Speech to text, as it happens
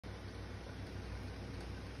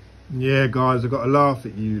Yeah, guys, I've got to laugh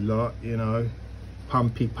at you lot, you know,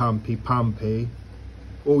 pumpy, pumpy, pumpy.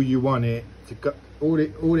 All you want it to go, all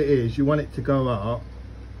it is, you want it to go up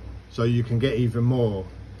so you can get even more.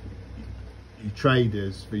 You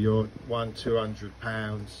traders for your £200.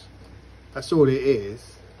 That's all it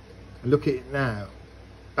is. And look at it now,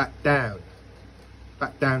 back down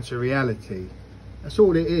to reality. That's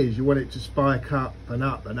all it is. You want it to spike up and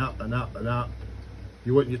up and up and up and up.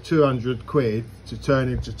 You want your 200 quid to turn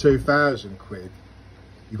into 2,000 quid.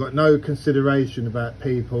 You've got no consideration about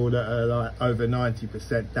people that are like over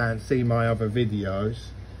 90% down. See my other videos.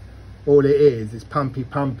 All it is pumpy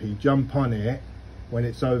pumpy. Jump on it when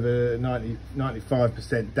it's over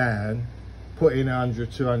 95% down. Put in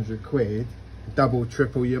 100, 200 quid. Double,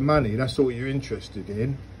 triple your money. That's all you're interested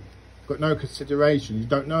in. Got no consideration. You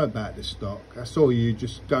don't know about the stock. That's all. You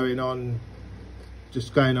just going on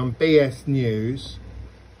BS news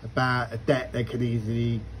about a debt they could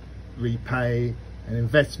easily repay, an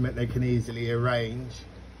investment they can easily arrange,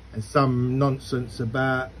 and some nonsense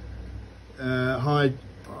about hydrogen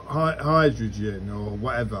or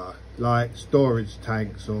whatever, like storage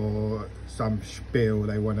tanks or some spiel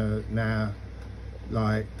they want to now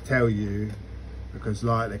like tell you because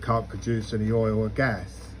like they can't produce any oil or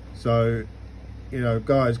gas. So, you know,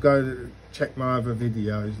 guys, go check my other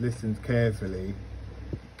videos, listen carefully,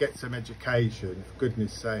 get some education, for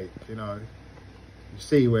goodness sake. You know, you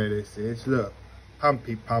see where this is. Look,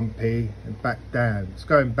 pumpy pumpy and back down. It's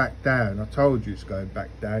going back down. I told you it's going back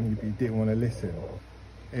down. You didn't want to listen.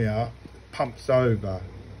 Yeah, pumps over.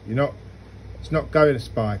 It's not going to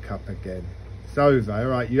spike up again. It's over. All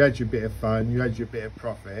right, you had your bit of fun, you had your bit of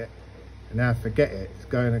profit, and now forget it. It's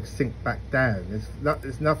going to sink back down.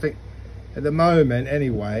 There's nothing at the moment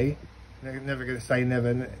anyway. I'm never going to say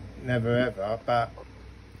never ever, but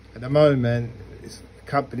at the moment the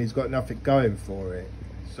company's got nothing going for it.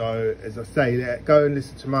 So as I say, go and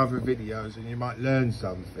listen to my other videos and you might learn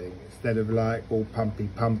something instead of like all pumpy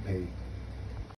pumpy.